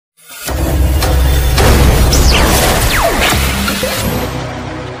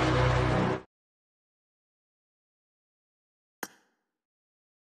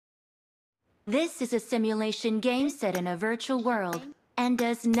This is a simulation game set in a virtual world and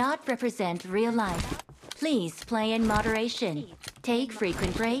does not represent real life. Please play in moderation, take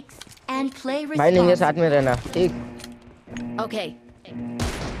frequent breaks, and play भाई नहीं है साथ में responsibly. रहना ठीक Okay.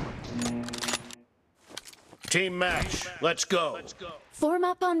 Team match, let's go. Form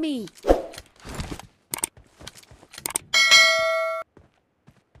up on me.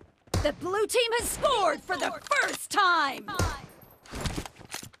 The blue team has scored for the first time.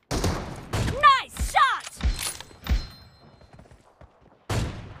 Nice shot.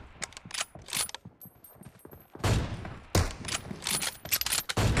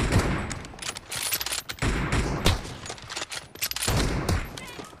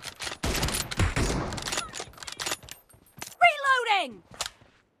 Reloading.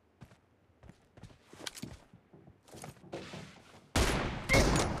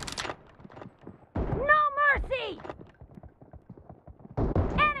 No mercy!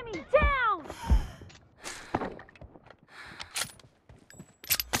 Enemy down!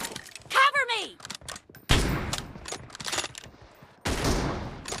 Cover me!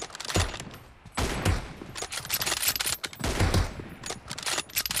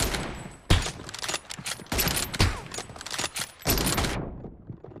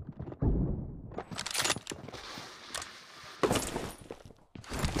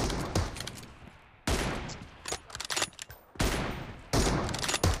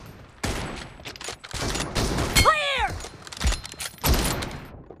 Clear!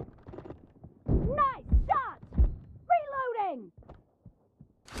 Nice shot! Reloading!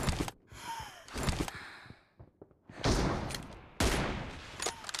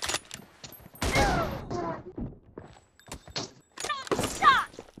 Nice shot!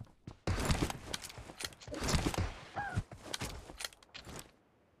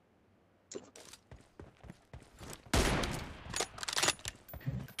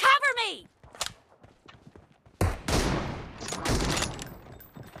 Cover me!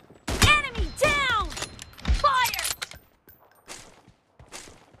 Enemy down! Fire!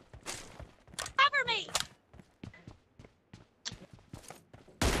 Cover me!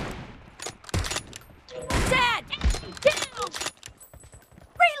 Dead! Down!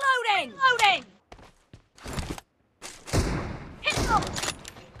 Reloading! Reloading! Kill!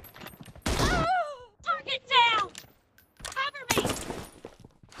 Target down! Cover me!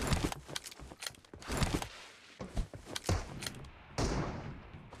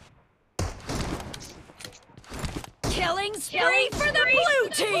 Killing spree for the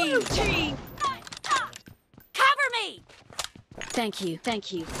blue team! Cover me! Thank you,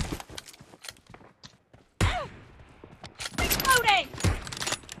 thank you. Reloading!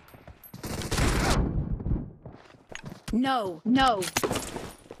 No, no.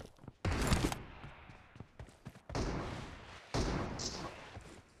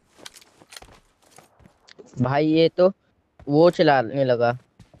 भाई ये तो वो चलाने लगा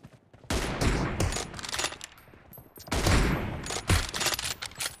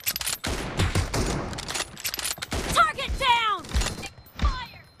Target down!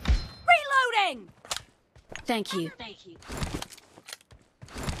 Fire! Reloading! Thank you. Thank you.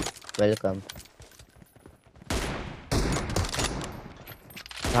 Welcome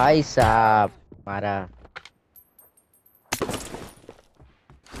भाई साहब मारा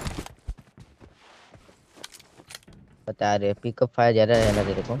बता रहे पिकअप फायर ज्यादा रहना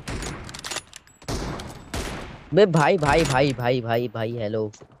तेरे को बे भाई भाई भाई भाई भाई भाई हेलो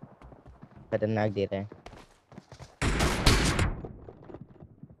खतरनाक दे रहा है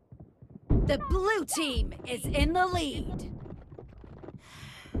The blue team is in the lead.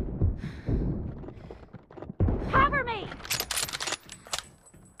 Cover me!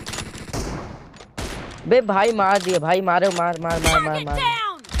 बे भाई मार दिए भाई मारो मार मार मार मार Target मार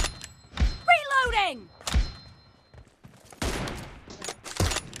down! Reloading!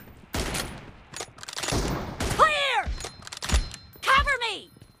 Clear! Cover me!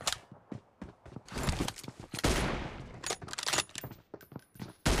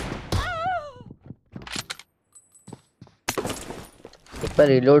 एक बार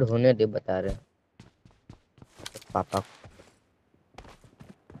रिलोड होने दे बता रहे पापा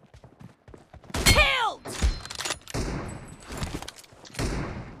Killed!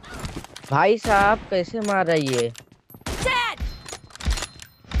 भाई साहब कैसे मार रही है Dead!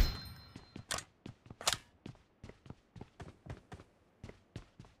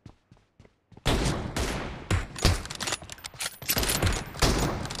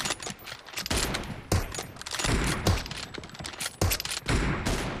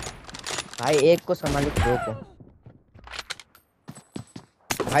 भाई एक को संभाल दो को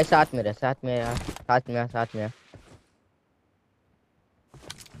भाई साथ में रह साथ में आ साथ में आ साथ में आ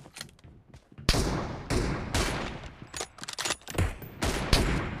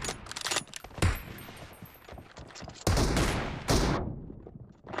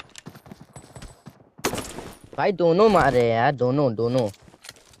भाई दोनों मार रहे हैं यार, दोनों दोनों।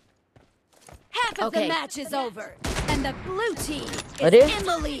 Half of the match is over, and the blue team is अरे in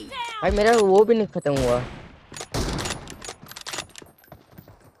the lead. भाई मेरा वो भी नहीं खत्म हुआ।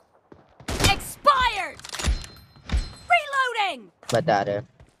 Expired. Reloading. बता रहे।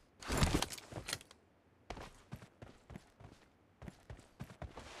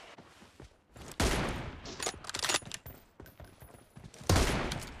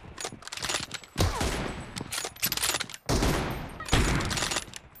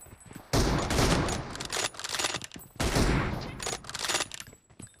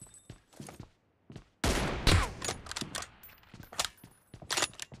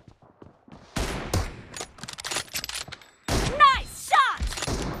 Nice shot.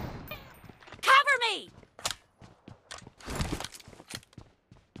 Cover me.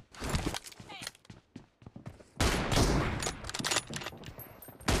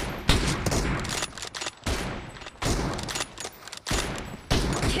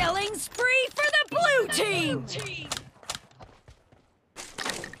 Killing spree for the blue team.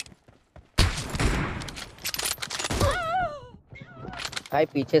 भाई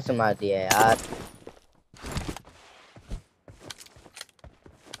पीछे से मार दिया यार।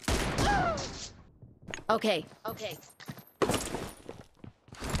 Okay. Okay.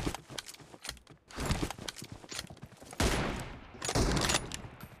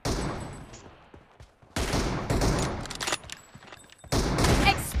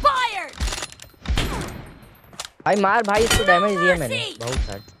 Expired. भाई मार भाई, इसको डैमेज दिया मैंने बहुत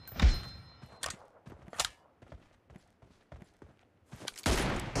सारा।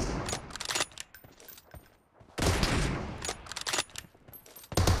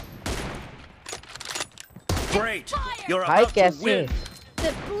 Great. You're भाई about to कैसे win.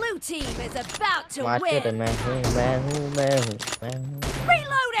 The blue team is about to मारते थे? win. मैं हूँ मैं हूँ मैं हूँ मैं हूँ।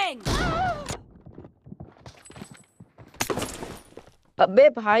 Reloading. अबे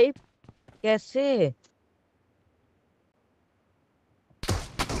भाई कैसे?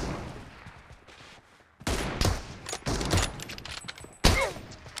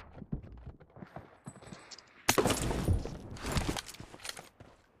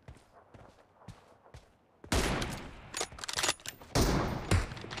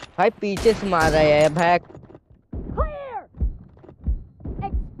 भाई पीछे से मार रहा है भाई। Clear.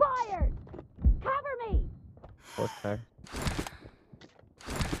 Expired. Cover me.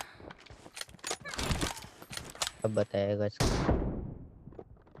 अब बताएगा इसको।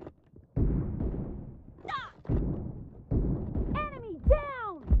 Enemy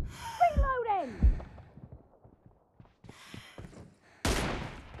down. Reloading.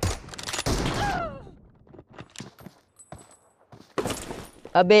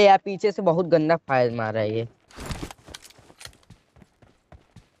 अबे यार पीछे से बहुत गंदा फायर मार रहा है ये।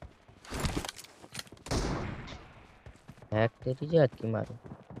 हैक तेरी जात की मारो।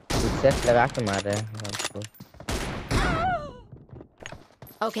 एक्सेस लगा के मार रहा है हमको।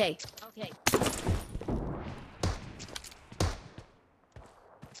 Okay. Okay.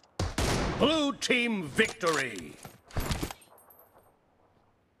 Blue team victory.